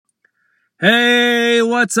Hey,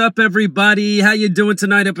 what's up, everybody? How you doing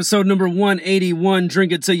tonight? Episode number 181,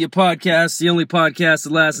 Drink It Till You podcast, the only podcast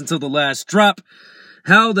that lasts until the last drop.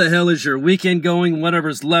 How the hell is your weekend going?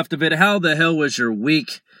 Whatever's left of it. How the hell was your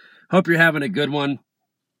week? Hope you're having a good one.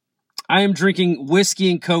 I am drinking whiskey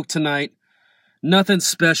and Coke tonight. Nothing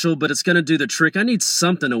special, but it's going to do the trick. I need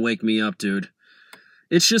something to wake me up, dude.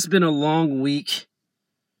 It's just been a long week.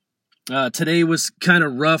 Today was kind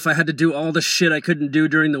of rough. I had to do all the shit I couldn't do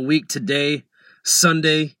during the week today,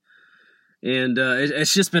 Sunday, and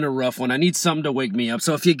it's just been a rough one. I need something to wake me up.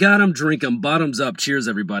 So if you got them, drink them. Bottoms up. Cheers,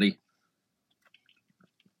 everybody.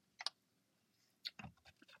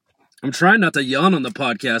 I'm trying not to yawn on the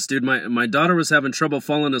podcast, dude. My daughter was having trouble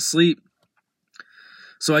falling asleep,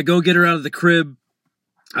 so I go get her out of the crib.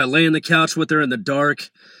 I lay on the couch with her in the dark.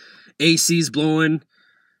 AC's blowing.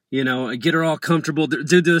 You know, I get her all comfortable.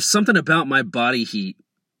 Dude, there's something about my body heat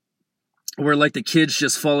where, like, the kids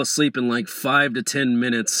just fall asleep in, like, 5 to 10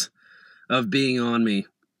 minutes of being on me.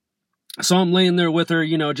 So I'm laying there with her,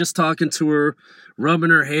 you know, just talking to her, rubbing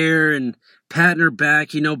her hair and patting her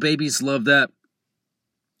back. You know, babies love that.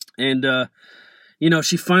 And, you know,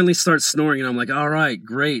 she finally starts snoring, and I'm like, all right,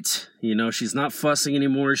 great. You know, she's not fussing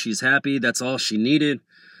anymore. She's happy. That's all she needed.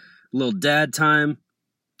 A little dad time.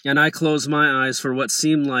 And I closed my eyes for what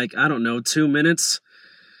seemed like, I don't know, 2 minutes.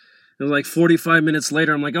 It was like 45 minutes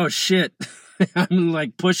later, I'm like, oh shit. I'm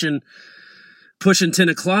like pushing 10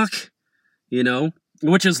 o'clock, you know,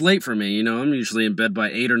 which is late for me. You know, I'm usually in bed by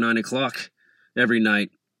 8 or 9 o'clock every night.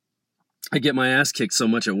 I get my ass kicked so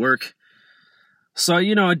much at work. So,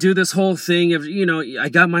 you know, I do this whole thing of, you know, I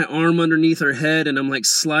got my arm underneath her head and I'm like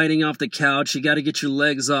sliding off the couch. You got to get your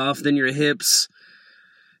legs off, then your hips.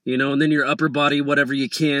 You know, and then your upper body, whatever you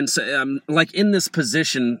can. So I'm like in this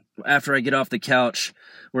position after I get off the couch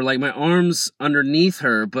where like my arm's underneath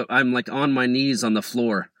her, but I'm like on my knees on the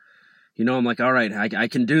floor. You know, I'm like, all right, I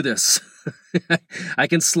can do this. I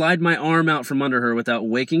can slide my arm out from under her without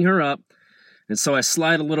waking her up. And so I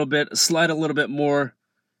slide a little bit more.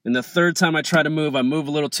 And the third time I try to move, I move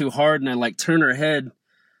a little too hard and I like turn her head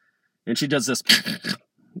and she does this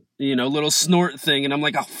you know, little snort thing, and I'm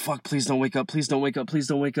like, oh, fuck, please don't wake up, please don't wake up, please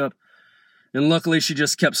don't wake up. And luckily, she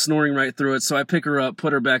just kept snoring right through it, so I pick her up,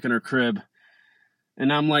 put her back in her crib,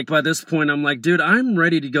 and I'm like, by this point, I'm like, dude, I'm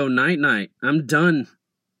ready to go night-night. I'm done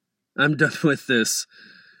with this.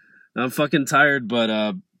 I'm fucking tired, but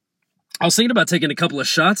I was thinking about taking a couple of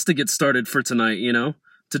shots to get started for tonight, you know,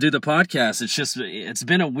 to do the podcast. It's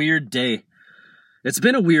been a weird day. It's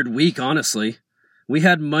been a weird week, honestly. We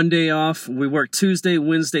had Monday off. We worked Tuesday,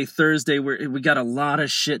 Wednesday, Thursday. We got a lot of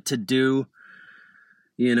shit to do,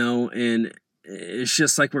 you know, and it's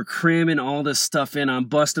just like we're cramming all this stuff in. I'm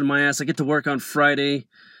busting my ass. I get to work on Friday,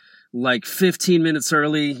 like 15 minutes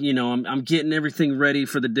early. You know, I'm getting everything ready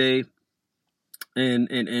for the day,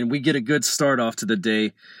 and we get a good start off to the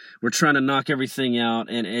day. We're trying to knock everything out,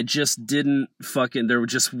 and it just didn't there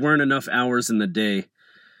just weren't enough hours in the day.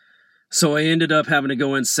 So I ended up having to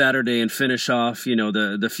go in Saturday and finish off, you know,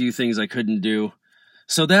 the few things I couldn't do.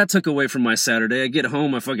 So that took away from my Saturday. I get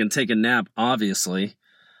home, I fucking take a nap, obviously.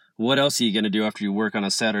 What else are you going to do after you work on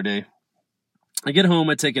a Saturday? I get home,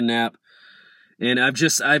 I take a nap, and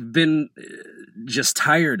I've been just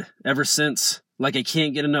tired ever since. Like I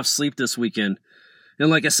can't get enough sleep this weekend. And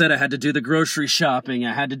like I said, I had to do the grocery shopping.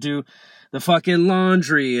 I had to do the fucking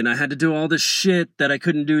laundry, and I had to do all this shit that I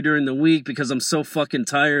couldn't do during the week because I'm so fucking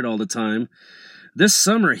tired all the time. This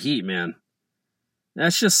summer heat, man,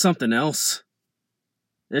 that's just something else.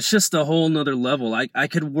 It's just a whole nother level. I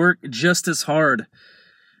could work just as hard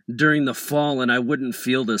during the fall and I wouldn't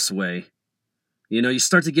feel this way. You know, you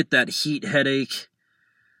start to get that heat headache.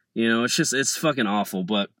 You know, it's fucking awful.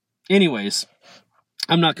 But anyways,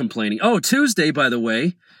 I'm not complaining. Oh, Tuesday, by the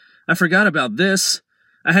way, I forgot about this.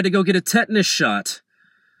 I had to go get a tetanus shot,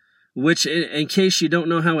 which, in case you don't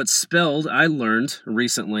know how it's spelled, I learned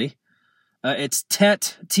recently. It's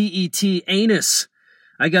T-E-T, anus.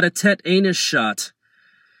 I got a tetanus shot.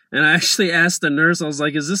 And I actually asked the nurse, I was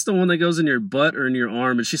like, is this the one that goes in your butt or in your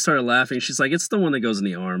arm? And she started laughing. She's like, it's the one that goes in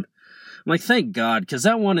the arm. I'm like, thank God, because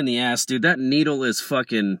that one in the ass, dude, that needle is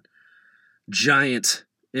fucking giant.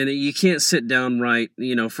 And you can't sit down right,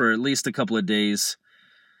 you know, for at least a couple of days.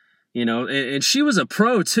 You know, and she was a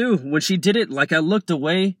pro too. When she did it, like I looked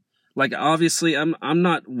away. Like obviously I'm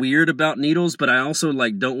not weird about needles, but I also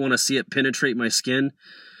like don't want to see it penetrate my skin.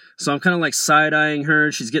 So I'm kind of like side-eyeing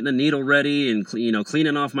her. She's getting the needle ready and, you know,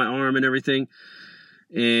 cleaning off my arm and everything.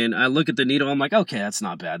 And I look at the needle. I'm like, okay, that's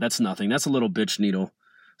not bad. That's nothing. That's a little bitch needle.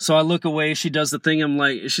 So I look away. She does the thing. I'm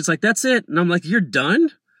like, she's like, that's it. And I'm like, you're done?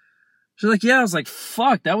 She's like, yeah. I was like,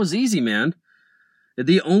 fuck, that was easy, man.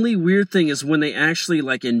 The only weird thing is when they actually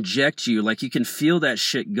like inject you, like you can feel that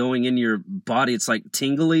shit going in your body. It's like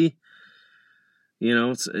tingly. You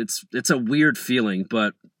know, it's a weird feeling,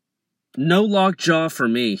 but no lockjaw for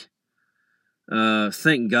me.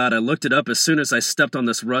 Thank God. I looked it up as soon as I stepped on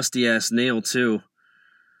this rusty ass nail too.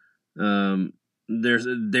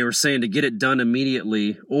 They were saying to get it done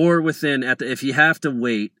immediately or within if you have to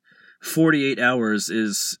wait, 48 hours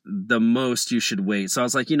is the most you should wait. So I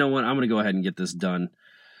was like, you know what? I'm going to go ahead and get this done.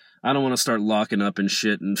 I don't want to start locking up and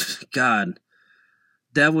shit. And God,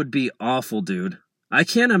 that would be awful, dude. I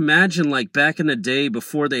can't imagine like back in the day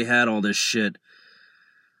before they had all this shit.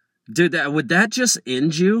 Dude, would that just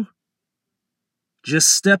end you? Just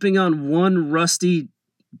stepping on one rusty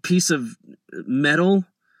piece of metal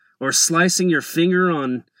or slicing your finger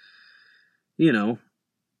on, you know,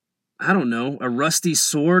 I don't know, a rusty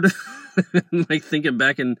sword, like thinking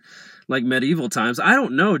back in like medieval times. I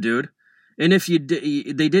don't know, dude. And if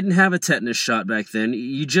they didn't have a tetanus shot back then,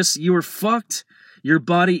 you were fucked. Your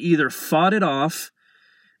body either fought it off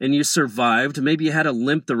and you survived. Maybe you had to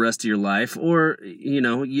limp the rest of your life, or, you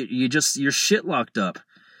know, you're shit locked up.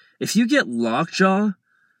 If you get lockjaw,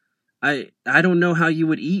 I don't know how you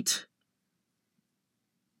would eat.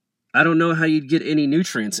 I don't know how you'd get any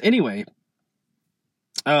nutrients. Anyway,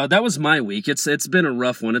 that was my week. It's been a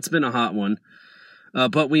rough one. It's been a hot one.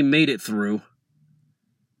 But we made it through.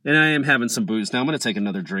 And I am having some booze now. I'm going to take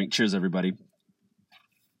another drink. Cheers, everybody.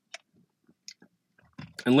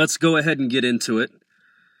 And let's go ahead and get into it.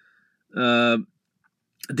 The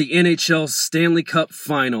NHL Stanley Cup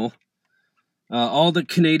Final. All the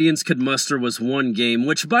Canadians could muster was one game,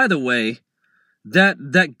 which, by the way,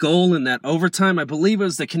 that goal in that overtime, I believe it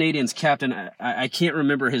was the Canadians captain. I can't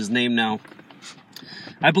remember his name now.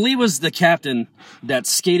 I believe it was the captain that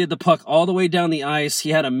skated the puck all the way down the ice.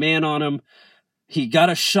 He had a man on him. He got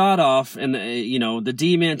a shot off, and the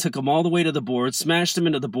D-man took him all the way to the boards, smashed him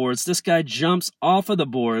into the boards. This guy jumps off of the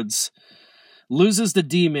boards, loses the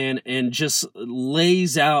D-man, and just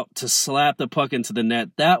lays out to slap the puck into the net.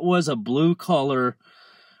 That was a blue-collar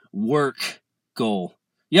work goal.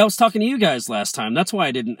 Yeah, I was talking to you guys last time. That's why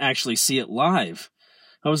I didn't actually see it live.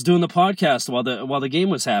 I was doing the podcast while the game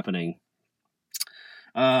was happening.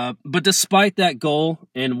 But despite that goal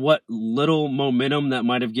and what little momentum that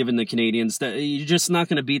might have given the Canadians, that you're just not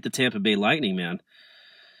going to beat the Tampa Bay Lightning, man.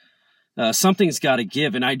 Something's got to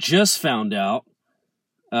give. And I just found out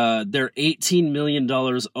they're $18 million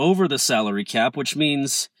over the salary cap, which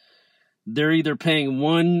means they're either paying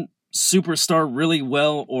one superstar really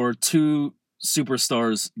well or two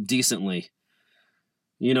superstars decently.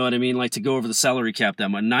 You know what I mean? Like, to go over the salary cap that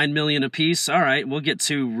much. $9 million apiece. All right, we'll get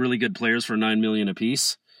two really good players for $9 million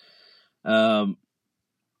apiece. I'm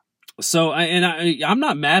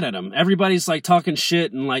not mad at them. Everybody's like talking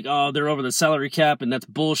shit and like, oh, they're over the salary cap, and that's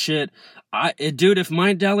bullshit. Dude, if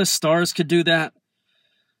my Dallas Stars could do that,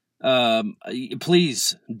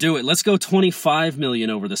 please do it. Let's go $25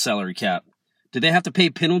 million over the salary cap. Do they have to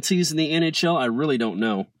pay penalties in the NHL? I really don't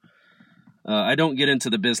know. I don't get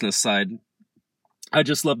into the business side. I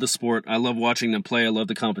just love the sport. I love watching them play. I love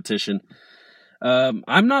the competition.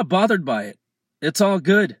 I'm not bothered by it. It's all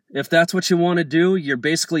good. If that's what you want to do, you're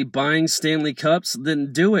basically buying Stanley Cups,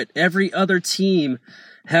 then do it. Every other team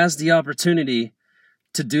has the opportunity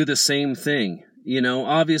to do the same thing. You know,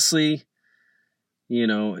 obviously, you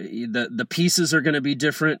know, the pieces are going to be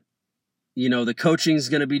different. You know, the coaching is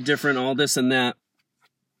going to be different, all this and that.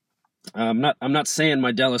 I'm not saying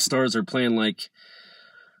my Dallas Stars are playing like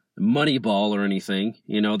Moneyball or anything.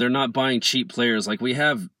 You know, they're not buying cheap players. Like, we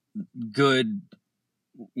have good,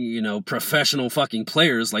 you know, professional fucking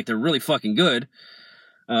players. Like, they're really fucking good.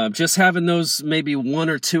 Just having those maybe one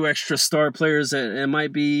or two extra star players, it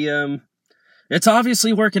might be, it's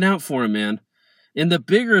obviously working out for him, man. And the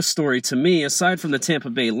bigger story to me, aside from the Tampa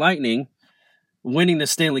Bay Lightning winning the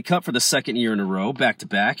Stanley Cup for the second year in a row,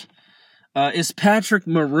 back-to-back, is Patrick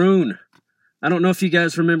Maroon. I don't know if you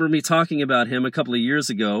guys remember me talking about him a couple of years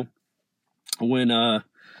ago when,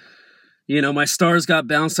 you know, my Stars got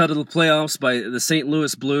bounced out of the playoffs by the St.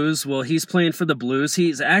 Louis Blues. Well, he's playing for the Blues.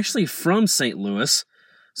 He's actually from St. Louis,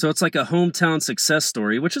 so it's like a hometown success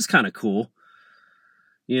story, which is kind of cool.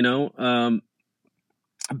 You know,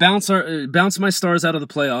 bounce my Stars out of the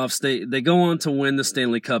playoffs. They go on to win the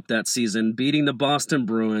Stanley Cup that season, beating the Boston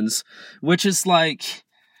Bruins, which is like,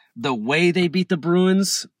 the way they beat the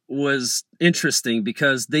Bruins was interesting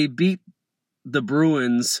because they beat the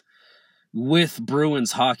Bruins with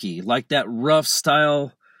Bruins hockey, like that rough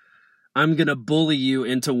style, I'm going to bully you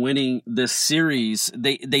into winning this series.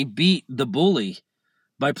 They beat the bully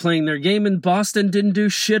by playing their game, and Boston didn't do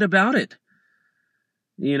shit about it.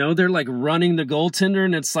 You know, they're like running the goaltender,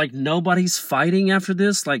 and it's like nobody's fighting after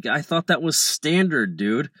this. Like, I thought that was standard,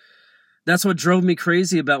 dude. That's what drove me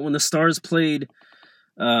crazy about when the Stars played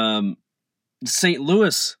St.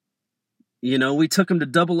 Louis. You know, we took them to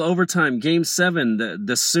double overtime, Game 7,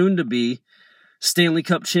 the soon-to-be Stanley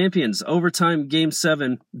Cup champions. Overtime, Game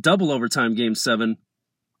 7, double overtime, Game 7.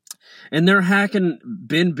 And they're hacking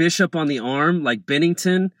Ben Bishop on the arm, like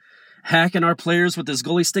Bennington, hacking our players with his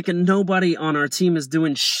goalie stick, and nobody on our team is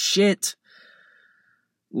doing shit.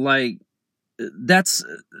 Like, that's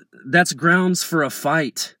grounds for a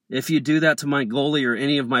fight. If you do that to my goalie or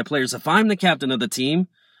any of my players, if I'm the captain of the team,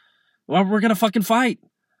 well, we're gonna fucking fight.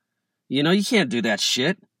 You know, you can't do that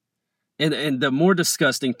shit. And the more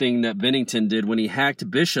disgusting thing that Bennington did when he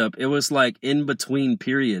hacked Bishop, it was like in between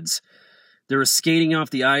periods. They were skating off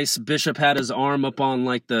the ice. Bishop had his arm up on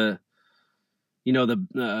like the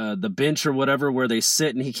bench or whatever where they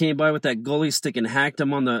sit, and he came by with that goalie stick and hacked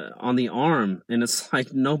him on the arm. And it's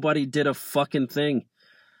like nobody did a fucking thing.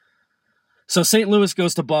 So St. Louis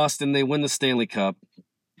goes to Boston. They win the Stanley Cup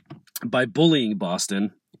by bullying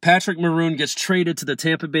Boston. Patrick Maroon gets traded to the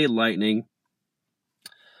Tampa Bay Lightning.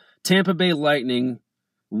 Tampa Bay Lightning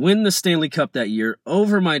win the Stanley Cup that year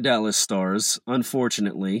over my Dallas Stars,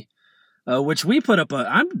 unfortunately, which we put up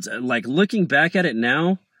I'm like looking back at it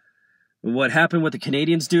now, what happened with the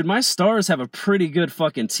Canadiens, dude, my Stars have a pretty good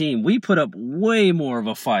fucking team. We put up way more of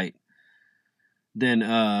a fight than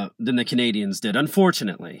the Canadiens did,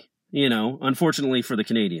 unfortunately. You know, unfortunately for the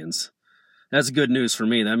Canadiens. That's good news for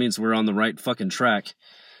me. That means we're on the right fucking track.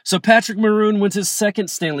 So Patrick Maroon wins his second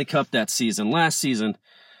Stanley Cup that season, last season,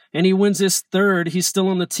 and he wins his third. He's still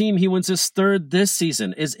on the team. He wins his third this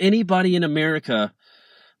season. Is anybody in America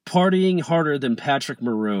partying harder than Patrick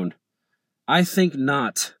Maroon? I think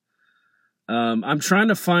not. I'm trying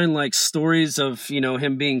to find like stories of, you know,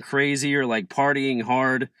 him being crazy or like partying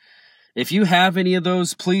hard. If you have any of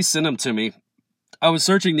those, please send them to me. I was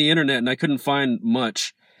searching the internet and I couldn't find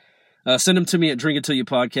much. Send them to me at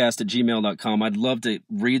drinkittillyouPodcast@gmail.com. I'd love to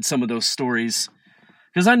read some of those stories.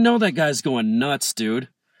 Because I know that guy's going nuts, dude.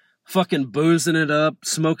 Fucking boozing it up,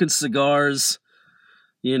 smoking cigars.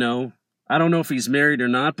 You know, I don't know if he's married or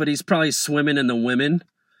not, but he's probably swimming in the women.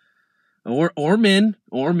 Or men.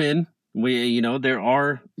 You know, there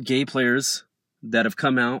are gay players that have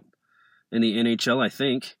come out in the NHL, I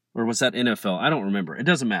think. Or was that NFL? I don't remember. It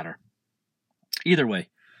doesn't matter. Either way.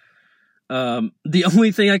 The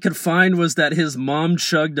only thing I could find was that his mom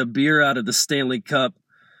chugged a beer out of the Stanley Cup.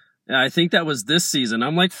 I think that was this season.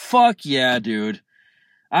 I'm like, fuck yeah, dude.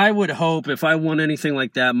 I would hope if I won anything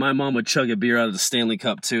like that, my mom would chug a beer out of the Stanley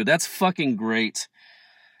Cup too. That's fucking great.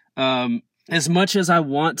 As much as I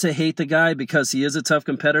want to hate the guy because he is a tough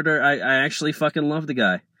competitor, I actually fucking love the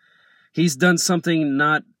guy. He's done something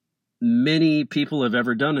not many people have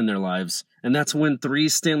ever done in their lives, and that's win 3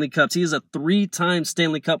 Stanley Cups. He is a 3-time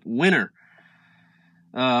Stanley Cup winner.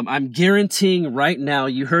 I'm guaranteeing right now,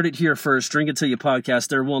 you heard it here first, Drink It Till You Podcast,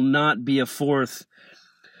 there will not be a 4th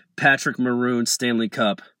Patrick Maroon Stanley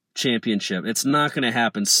Cup championship. It's not going to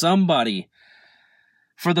happen. Somebody,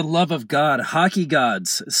 for the love of God, hockey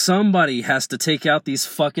gods, somebody has to take out these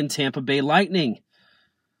fucking Tampa Bay Lightning.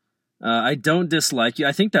 I don't dislike you.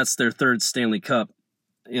 I think that's their 3rd Stanley Cup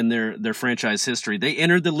in their franchise history. They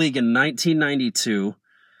entered the league in 1992.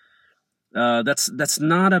 That's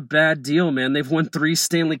not a bad deal, man. They've won 3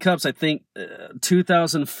 Stanley Cups. I think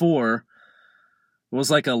 2004 was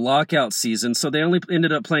like a lockout season, so they only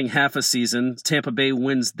ended up playing half a season. Tampa Bay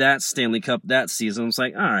wins that Stanley Cup that season. It's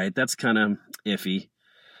like, all right, that's kind of iffy.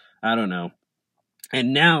 I don't know.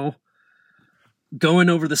 And now, going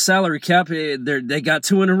over the salary cap, they got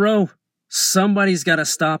 2 in a row. Somebody's got to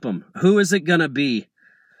stop them. Who is it going to be?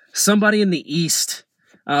 Somebody in the East.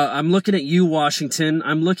 I'm looking at you, Washington.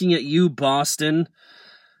 I'm looking at you, Boston.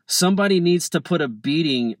 Somebody needs to put a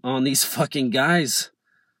beating on these fucking guys.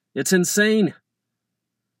 It's insane.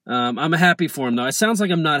 I'm happy for him, though. It sounds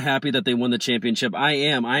like I'm not happy that they won the championship. I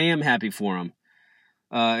am happy for him.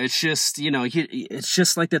 It's just, you know, it's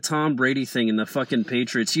just like the Tom Brady thing in the fucking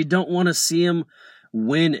Patriots. You don't want to see him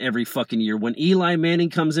win every fucking year. When Eli Manning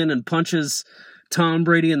comes in and punches Tom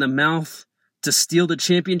Brady in the mouth to steal the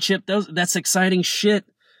championship, that's exciting shit.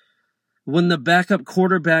 When the backup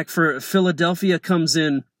quarterback for Philadelphia comes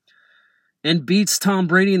in and beats Tom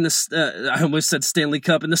Brady in the, I almost said Stanley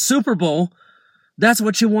Cup, in the Super Bowl, that's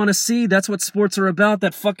what you want to see. That's what sports are about,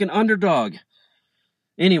 that fucking underdog.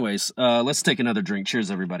 Anyways, let's take another drink.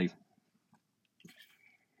 Cheers, everybody.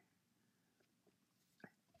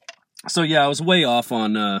 So yeah, I was way off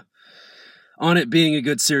on it being a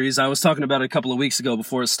good series. I was talking about it a couple of weeks ago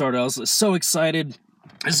before it started. I was so excited.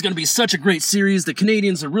 This is going to be such a great series. The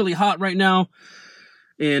Canadians are really hot right now.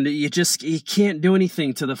 And you can't do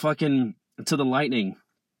anything to the Lightning.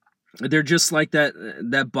 They're just like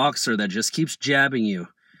that boxer that just keeps jabbing you.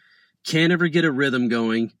 Can't ever get a rhythm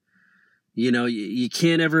going. You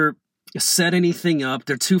can't ever set anything up.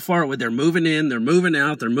 They're too far away. They're moving in, they're moving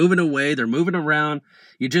out, they're moving away, they're moving around.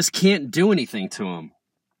 You just can't do anything to them.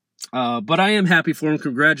 But I am happy for them.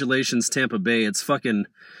 Congratulations, Tampa Bay. It's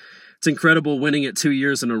incredible winning it 2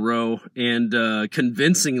 years in a row and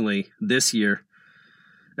convincingly this year.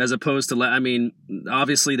 As opposed to,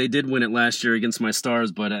 obviously they did win it last year against my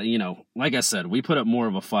Stars, but, like I said, we put up more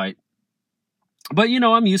of a fight. But,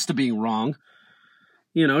 I'm used to being wrong.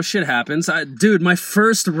 Shit happens. Dude, my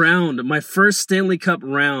first Stanley Cup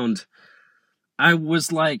round, I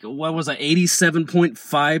was like,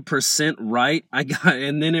 87.5% right?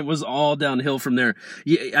 And then it was all downhill from there.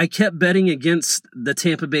 I kept betting against the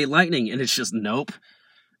Tampa Bay Lightning, and it's just, nope,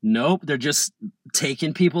 they're just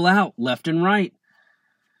taking people out left and right.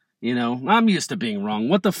 I'm used to being wrong.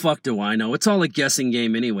 What the fuck do I know? It's all a guessing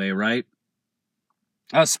game anyway, right?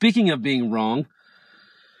 Speaking of being wrong,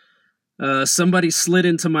 somebody slid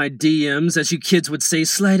into my DMs, as you kids would say,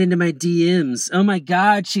 slide into my DMs. Oh my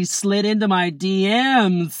God, she slid into my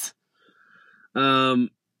DMs.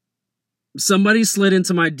 Somebody slid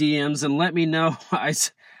into my DMs and let me know. I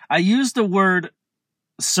used the word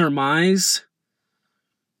surmise.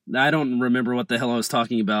 I don't remember what the hell I was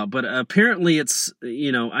talking about, but apparently it's,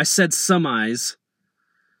 I said surmise,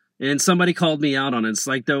 and somebody called me out on it. It's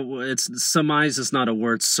like, surmise is not a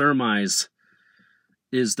word, surmise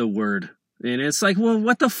is the word. And it's like, well,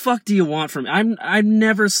 what the fuck do you want from me? I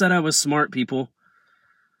never said I was smart, people.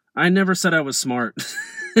 I never said I was smart.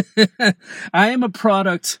 I am a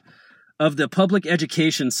product of the public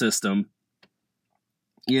education system.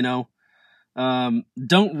 Don't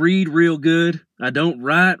read real good. I don't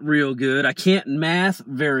write real good. I can't math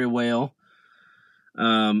very well.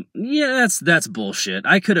 That's bullshit.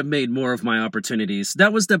 I could have made more of my opportunities.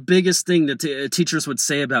 That was the biggest thing that teachers would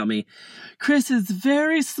say about me. Chris is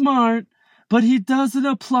very smart, but he doesn't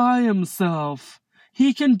apply himself.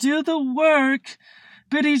 He can do the work,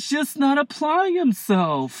 but he's just not applying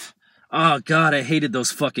himself. Oh God, I hated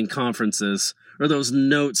those fucking conferences or those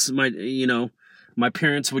notes. My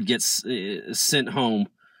parents would get sent home.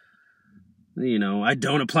 I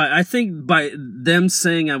don't apply. I think by them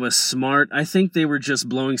saying I was smart, I think they were just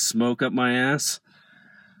blowing smoke up my ass.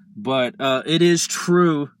 But it is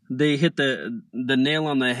true. They hit the nail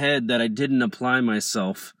on the head that I didn't apply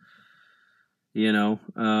myself. There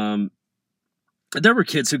were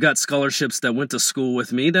kids who got scholarships that went to school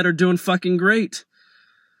with me that are doing fucking great.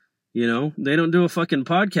 They don't do a fucking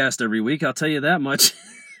podcast every week, I'll tell you that much.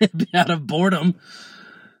 Out of boredom.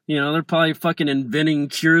 They're probably fucking inventing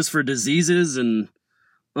cures for diseases and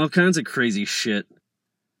all kinds of crazy shit.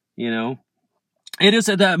 It is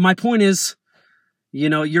that my point is,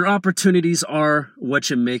 your opportunities are what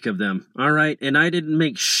you make of them. All right. And I didn't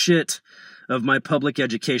make shit of my public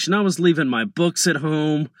education. I was leaving my books at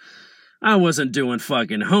home. I wasn't doing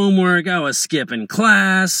fucking homework. I was skipping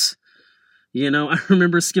class. I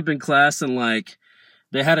remember skipping class and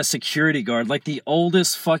they had a security guard, like the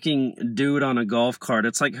oldest fucking dude on a golf cart.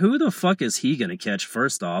 It's like, who the fuck is he gonna catch,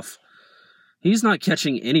 first off? He's not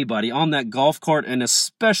catching anybody on that golf cart, and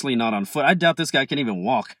especially not on foot. I doubt this guy can even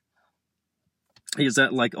walk. He's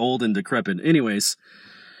that, old and decrepit. Anyways,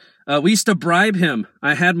 we used to bribe him.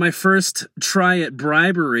 I had my first try at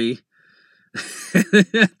bribery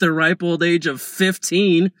at the ripe old age of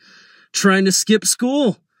 15, trying to skip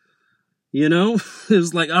school. It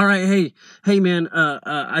was like, all right, hey man,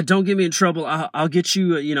 don't get me in trouble. I'll get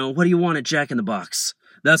you, what do you want at Jack in the Box?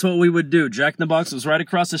 That's what we would do. Jack in the Box was right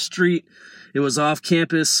across the street. It was off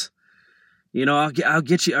campus. I'll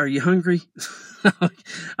get you. Are you hungry?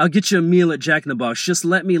 I'll get you a meal at Jack in the Box. Just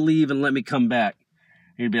let me leave and let me come back.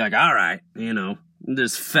 He'd be like, all right,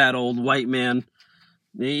 this fat old white man.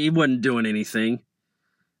 He wasn't doing anything.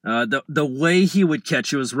 The way he would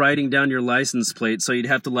catch you was writing down your license plate, so you'd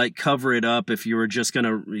have to cover it up if you were just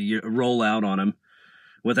gonna roll out on him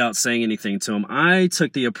without saying anything to him. I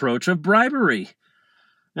took the approach of bribery.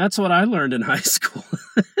 That's what I learned in high school.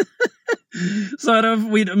 So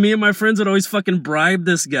me and my friends would always fucking bribe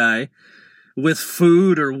this guy with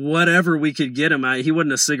food or whatever we could get him. He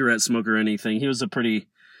wasn't a cigarette smoker or anything. He was a pretty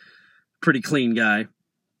clean guy.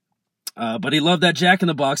 But he loved that Jack in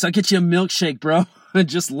the Box. I'll get you a milkshake, bro.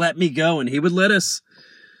 Just let me go. And he would let us.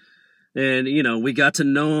 And, we got to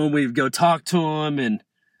know him. We'd go talk to him and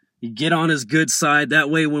get on his good side. That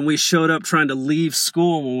way, when we showed up trying to leave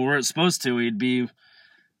school when we weren't supposed to, he'd be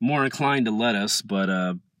more inclined to let us.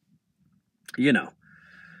 But,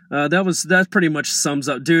 That pretty much sums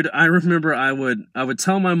up, dude. I remember I would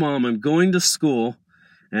tell my mom I'm going to school,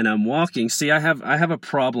 and I'm walking. See, I have a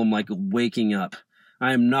problem like waking up.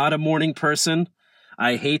 I am not a morning person.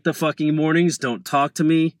 I hate the fucking mornings. Don't talk to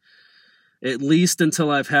me. At least until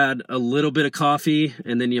I've had a little bit of coffee,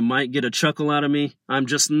 and then you might get a chuckle out of me. I'm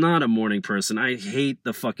just not a morning person. I hate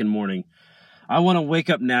the fucking morning. I want to wake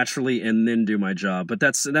up naturally and then do my job, but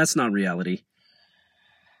that's not reality.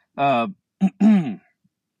 So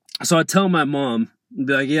I'd tell my mom,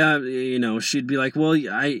 be like, yeah, she'd be like, well,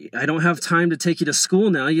 I don't have time to take you to school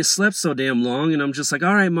now. You slept so damn long. And I'm just like,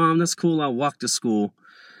 all right, Mom, that's cool. I'll walk to school.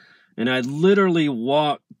 And I'd literally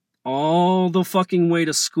walk all the fucking way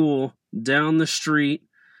to school, down the street,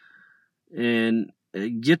 and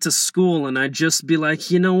get to school, and I'd just be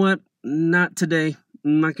like, you know what? Not today.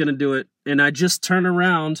 I'm not gonna do it. And I'd just turn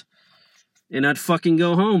around, and I'd fucking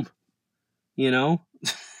go home. The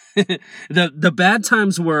bad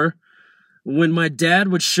times were when my dad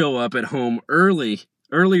would show up at home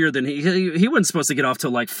earlier than he wasn't supposed to get off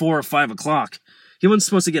till like 4 or 5 o'clock. He wasn't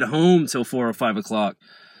supposed to get home till 4 or 5 o'clock.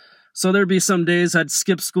 So there'd be some days I'd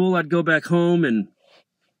skip school, I'd go back home, and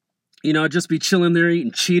I'd just be chilling there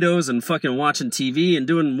eating Cheetos and fucking watching TV and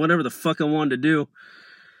doing whatever the fuck I wanted to do.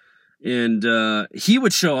 And he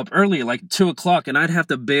would show up early, like 2 o'clock, and I'd have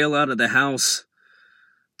to bail out of the house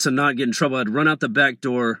to not get in trouble. I'd run out the back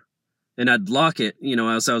door, and I'd lock it,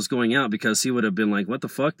 as I was going out, because he would have been like, what the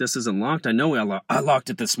fuck? This isn't locked. I know I locked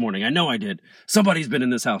it this morning. I know I did. Somebody's been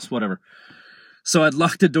in this house, whatever. So I'd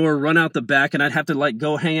lock the door, run out the back, and I'd have to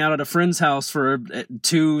go hang out at a friend's house for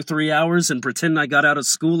 2-3 hours and pretend I got out of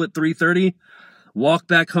school at 3:30, walk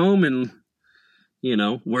back home, and,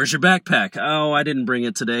 where's your backpack? Oh, I didn't bring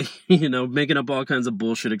it today. Making up all kinds of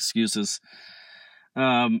bullshit excuses.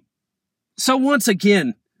 So once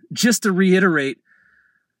again, just to reiterate,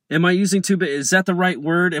 am I using is that the right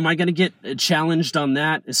word? Am I going to get challenged on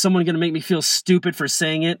that? Is someone going to make me feel stupid for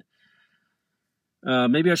saying it?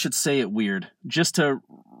 Maybe I should say it weird, just to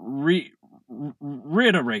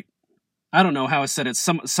reiterate. I don't know how I said it.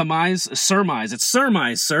 Surmise. It's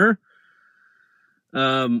surmise, sir.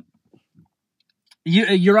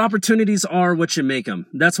 Your opportunities are what you make them.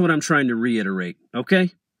 That's what I'm trying to reiterate.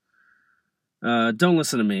 Okay. Don't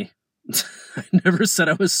listen to me. I never said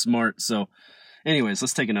I was smart. So, anyways,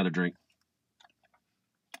 let's take another drink.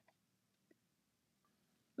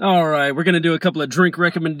 All right, we're going to do a couple of drink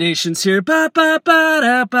recommendations here. This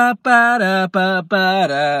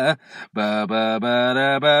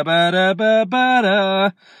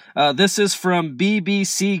is from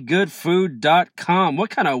bbcgoodfood.com. What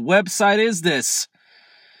kind of website is this?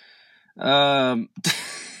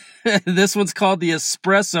 This one's called the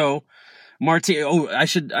Espresso Martini. Oh, I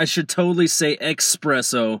should totally say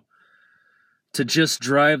espresso to just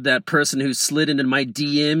drive that person who slid into my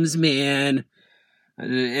DMs, man.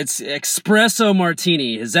 It's espresso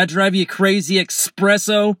martini. Does that drive you crazy,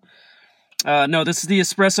 espresso? No, this is the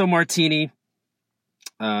espresso martini.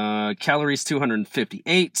 Calories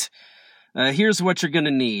 258. Here's what you're going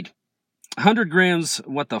to need. 100 grams,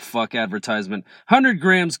 what the fuck advertisement? 100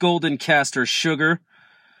 grams golden castor sugar.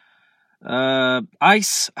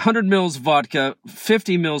 Ice, 100 mils vodka,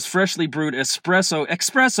 50 mils freshly brewed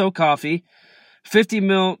espresso coffee, 50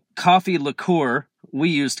 mil coffee liqueur. We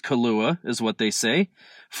used Kahlua, is what they say.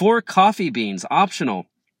 4 coffee beans, optional.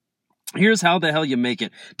 Here's how the hell you make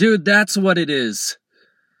it. Dude, that's what it is.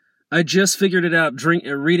 I just figured it out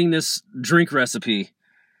reading this drink recipe.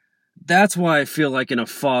 That's why I feel like in a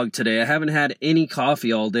fog today. I haven't had any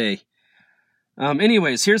coffee all day.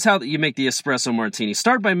 Anyways, here's how you make the espresso martini.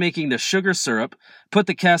 Start by making the sugar syrup. Put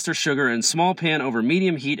the castor sugar in small pan over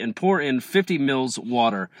medium heat and pour in 50 mils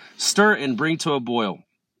water. Stir and bring to a boil.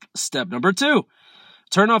 Step number 2.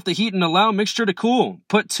 Turn off the heat and allow mixture to cool.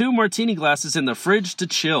 Put 2 martini glasses in the fridge to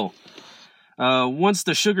chill. Once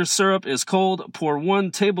the sugar syrup is cold, pour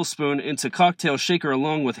 1 tablespoon into cocktail shaker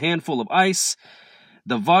along with handful of ice.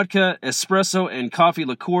 The vodka, espresso, and coffee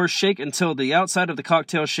liqueur. Shake until the outside of the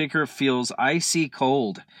cocktail shaker feels icy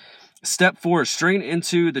cold. Step 4. Strain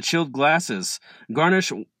into the chilled glasses.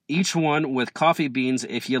 Garnish each one with coffee beans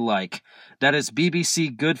if you like. That is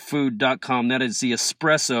bbcgoodfood.com. That is the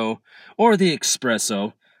espresso or the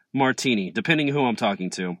espresso martini, depending who I'm talking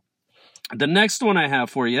to. The next one I have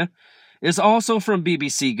for you is also from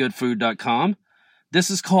bbcgoodfood.com. This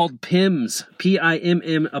is called Pimm's,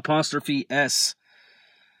 Pimm''S.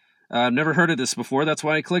 I've never heard of this before. That's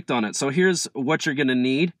why I clicked on it. So here's what you're going to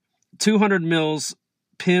need. 200 mils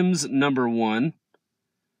Pimm's number 1.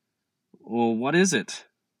 Well, what is it?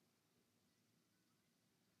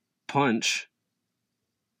 Punch.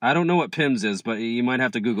 I don't know what Pimm's is, but you might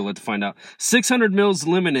have to Google it to find out. 600 mils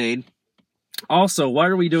lemonade. Also, why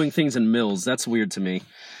are we doing things in mils? That's weird to me.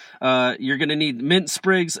 You're going to need mint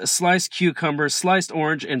sprigs, a sliced cucumber, sliced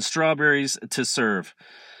orange, and strawberries to serve.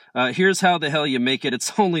 Here's how the hell you make it.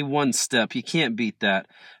 It's only one step. You can't beat that.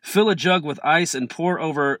 Fill a jug with ice and pour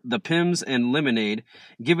over the Pimm's and lemonade.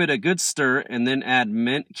 Give it a good stir, and then add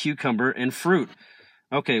mint, cucumber, and fruit.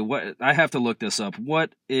 Okay, I have to look this up.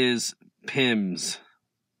 What is Pimm's?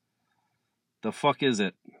 The fuck is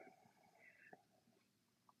it?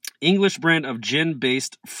 English brand of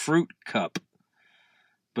gin-based fruit cup,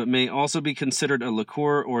 but may also be considered a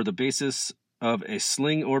liqueur or the basis of a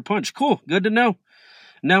sling or punch. Cool, good to know.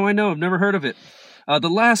 Now I know, I've never heard of it. The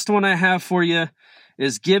last one I have for you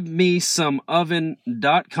is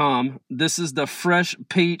GiveMeSomeOven.com. This is the fresh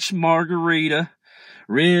peach margarita.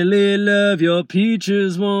 Really love your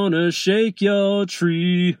peaches, wanna shake your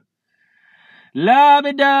tree.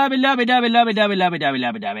 Lobby-dobby, lobby-dobby, lobby-dobby, lobby-dobby,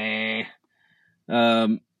 lobby-dobby.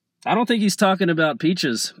 I don't think he's talking about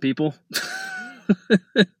peaches, people.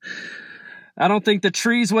 I don't think the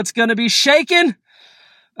tree's what's gonna be shaking.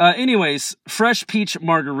 Anyways, fresh peach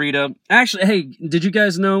margarita. Actually, hey, did you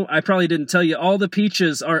guys know? I probably didn't tell you. All the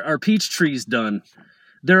peaches are peach trees done.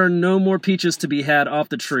 There are no more peaches to be had off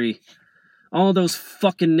the tree. All those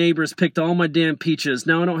fucking neighbors picked all my damn peaches.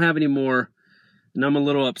 Now I don't have any more, and I'm a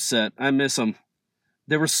little upset. I miss them.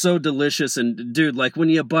 They were so delicious, and dude, like when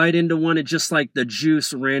you bite into one, it just like the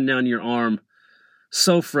juice ran down your arm.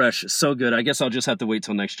 So fresh, so good. I guess I'll just have to wait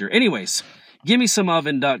till next year. Anyways,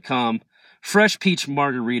 GiveMeSomeOven.com. Fresh peach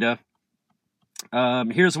margarita.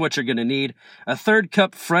 Here's what you're going to need. A 1/3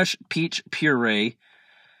 cup fresh peach puree.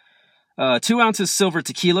 2 ounces silver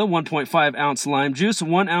tequila, 1.5 ounce lime juice,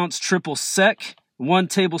 1 ounce triple sec, 1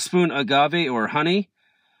 tablespoon agave or honey,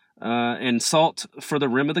 and salt for the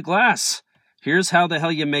rim of the glass. Here's how the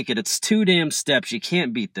hell you make it. It's 2 damn steps. You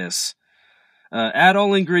can't beat this. Add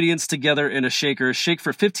all ingredients together in a shaker. Shake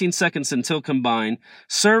for 15 seconds until combined.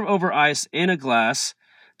 Serve over ice in a glass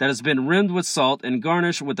that has been rimmed with salt and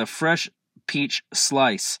garnish with a fresh peach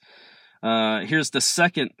slice. Here's the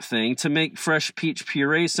second thing. To make fresh peach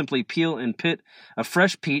puree, simply peel and pit a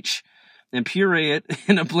fresh peach and puree it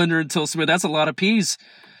in a blender until smooth. That's a lot of peas.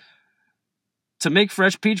 To make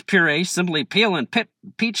fresh peach puree, simply peel and pit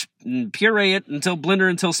peach and puree it until blender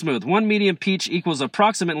until smooth. 1 medium peach equals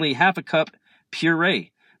approximately half a cup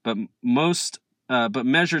puree, but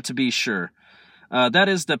measure to be sure. That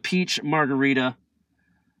is the peach margarita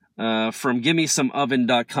from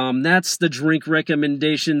GiveMeSomeOven.com. That's the drink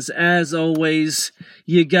recommendations. As always,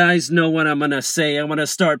 you guys know what I'm going to say. I'm going to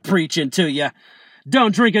start preaching to you.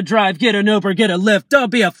 Don't drink and drive, get an Uber, get a Lyft.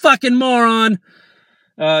 Don't be a fucking moron.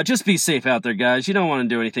 Just be safe out there, guys. You don't want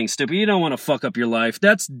to do anything stupid. You don't want to fuck up your life.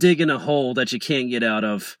 That's digging a hole that you can't get out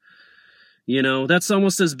of. You know, that's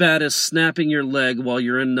almost as bad as snapping your leg while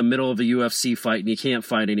you're in the middle of a UFC fight and you can't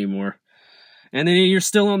fight anymore. And then you're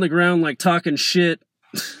still on the ground like talking shit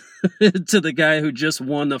to the guy who just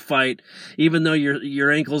won the fight, even though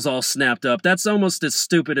your ankle's all snapped up. That's almost as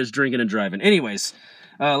stupid as drinking and driving. Anyways,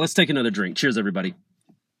 let's take another drink. Cheers, everybody.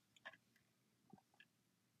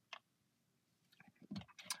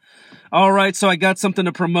 All right, so I got something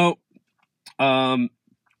to promote.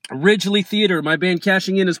 Ridgely Theater. My band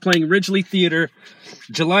Cashing In is playing Ridgely Theater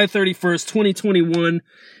July 31st, 2021.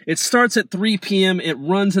 It starts at 3 p.m. It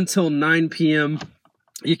runs until 9 p.m.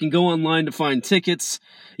 You can go online to find tickets.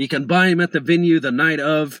 You can buy them at the venue the night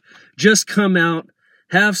of. Just come out,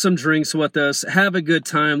 have some drinks with us, have a good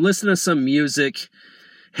time, listen to some music,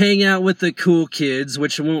 hang out with the cool kids,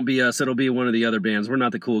 which won't be us. It'll be one of the other bands. We're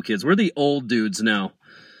not the cool kids. We're the old dudes now.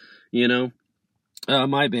 You know,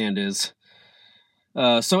 my band is.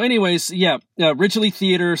 So anyways, yeah, Ridgely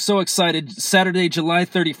Theater, so excited. Saturday, July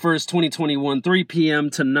 31st, 2021, 3 p.m.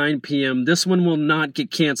 to 9 p.m. This one will not get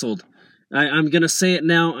canceled. I'm going to say it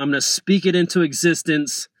now. I'm going to speak it into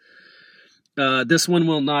existence. This one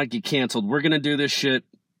will not get canceled. We're going to do this shit.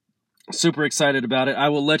 Super excited about it. I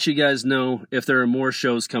will let you guys know if there are more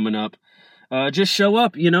shows coming up. Just show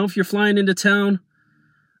up, you know, if you're flying into town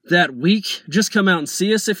that week, just come out and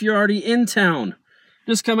see us. If you're already in town,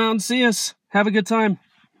 just come out and see us. Have a good time.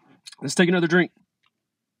 Let's take another drink.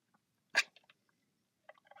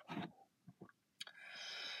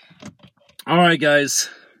 All right, guys.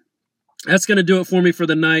 That's going to do it for me for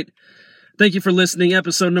the night. Thank you for listening.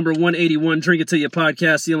 Episode number 181, Drink It Till You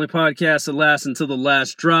podcast, the only podcast that lasts until the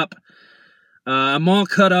last drop. I'm all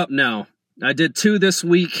cut up now. I did 2 this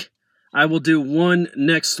week. I will do 1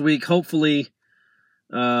 next week, hopefully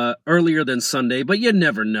earlier than Sunday, but you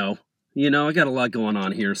never know. You know, I got a lot going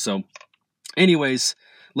on here, so anyways,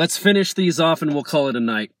 Let's finish these off and we'll call it a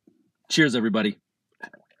night. Cheers, everybody.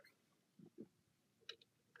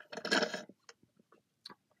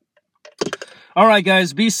 All right,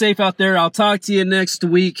 guys, be safe out there. I'll talk to you next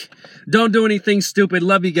week. Don't do anything stupid.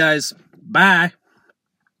 Love you guys. Bye.